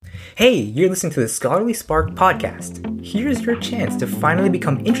Hey, you're listening to the Scholarly Spark podcast. Here's your chance to finally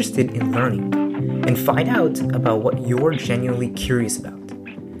become interested in learning and find out about what you're genuinely curious about.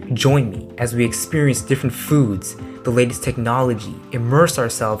 Join me as we experience different foods, the latest technology, immerse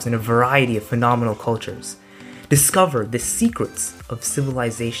ourselves in a variety of phenomenal cultures, discover the secrets of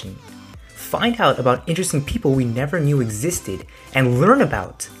civilization, find out about interesting people we never knew existed, and learn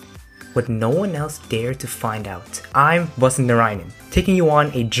about what no one else dared to find out. I'm Vasan Narayanan, taking you on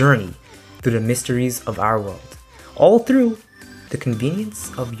a journey through the mysteries of our world, all through the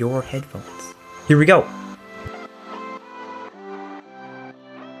convenience of your headphones. Here we go.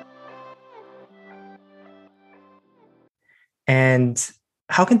 And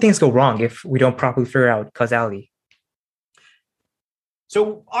how can things go wrong if we don't properly figure out causality?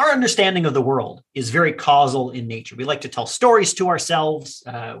 So our understanding of the world is very causal in nature. We like to tell stories to ourselves.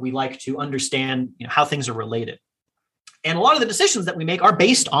 We like to understand, how things are related. And a lot of the decisions that we make are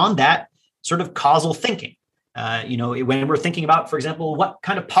based on that sort of causal thinking. When we're thinking about, for example, what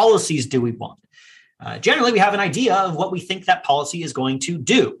kind of policies do we want? Generally, we have an idea of what we think that policy is going to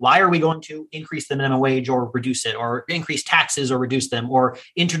do. Why are we going to increase the minimum wage or reduce it, or increase taxes or reduce them, or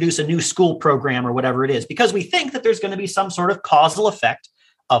introduce a new school program or whatever it is? Because we think that there's going to be some sort of causal effect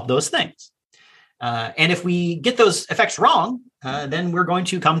of those things. And if we get those effects wrong, then we're going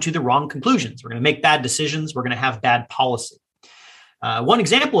to come to the wrong conclusions. We're going to make bad decisions. We're going to have bad policy. One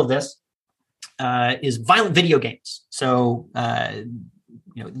example of this is violent video games. So,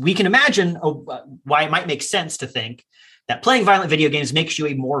 we can imagine why it might make sense to think that playing violent video games makes you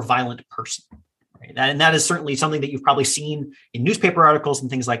a more violent person. Right? And that is certainly something that you've probably seen in newspaper articles and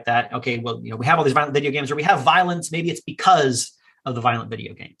things like that. Okay, well, we have all these violent video games, or we have violence. Maybe it's because of the violent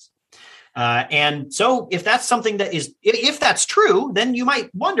video games. And so if that's something that is, if that's true, then you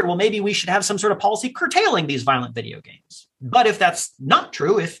might wonder, well, maybe we should have some sort of policy curtailing these violent video games. But if that's not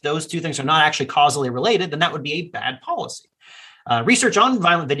true, if those two things are not actually causally related, then that would be a bad policy. Research on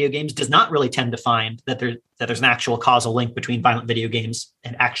violent video games does not really tend to find that there's an actual causal link between violent video games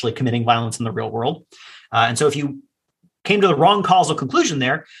and actually committing violence in the real world. And so if you came to the wrong causal conclusion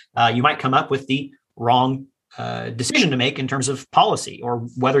there, you might come up with the wrong decision to make in terms of policy, or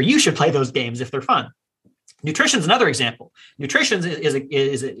whether you should play those games if they're fun. Nutrition is another example. Nutrition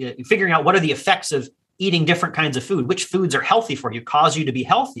is figuring out what are the effects of eating different kinds of food, which foods are healthy for you, cause you to be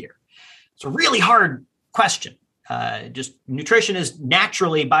healthier. It's a really hard question. Nutrition is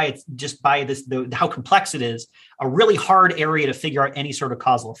naturally how complex it is, a really hard area to figure out any sort of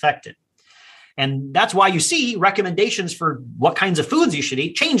causal effect in. And that's why you see recommendations for what kinds of foods you should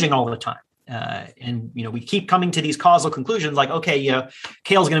eat changing all the time. We keep coming to these causal conclusions like, okay,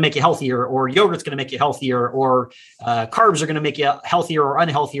 kale's going to make you healthier, or yogurt's going to make you healthier, or carbs are going to make you healthier or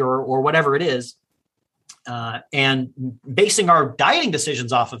unhealthier, or whatever it is. And basing our dieting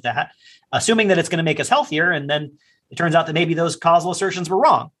decisions off of that, assuming that it's going to make us healthier. And then it turns out that maybe those causal assertions were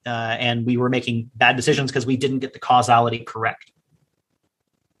wrong. And we were making bad decisions because we didn't get the causality correct.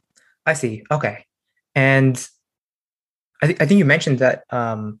 I see. Okay. And I think you mentioned that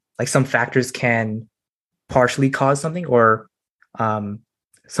some factors can partially cause something, or some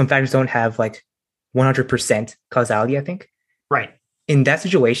factors don't have 100% causality, I think. Right. In that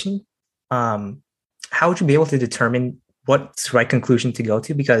situation, how would you be able to determine what's the right conclusion to go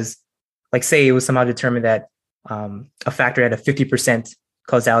to? Because say it was somehow determined that a factor had a 50%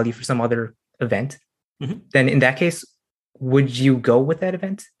 causality for some other event, then in that case, would you go with that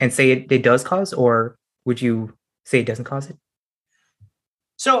event and say it does cause, or would you say it doesn't cause it?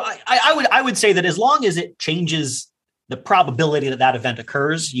 So I would say that as long as it changes the probability that event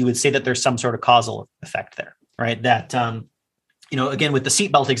occurs, you would say that there's some sort of causal effect there, right? That, again, with the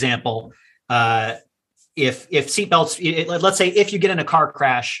seatbelt example, if seatbelts, let's say if you get in a car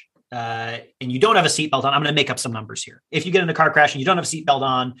crash and you don't have a seatbelt on, I'm going to make up some numbers here. If you get in a car crash and you don't have a seatbelt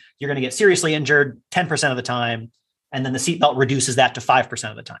on, you're going to get seriously injured 10% of the time. And then the seatbelt reduces that to 5%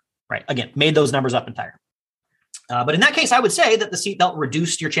 of the time, right? Again, made those numbers up entirely. But in that case, I would say that the seatbelt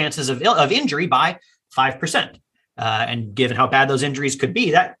reduced your chances of injury by 5%. And given how bad those injuries could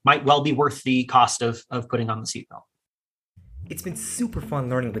be, that might well be worth the cost of putting on the seatbelt. It's been super fun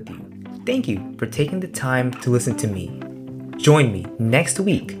learning with you. Thank you for taking the time to listen to me. Join me next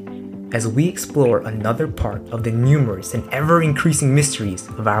week as we explore another part of the numerous and ever-increasing mysteries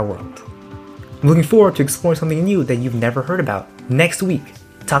of our world. I'm looking forward to exploring something new that you've never heard about next week.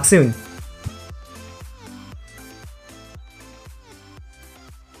 Talk soon.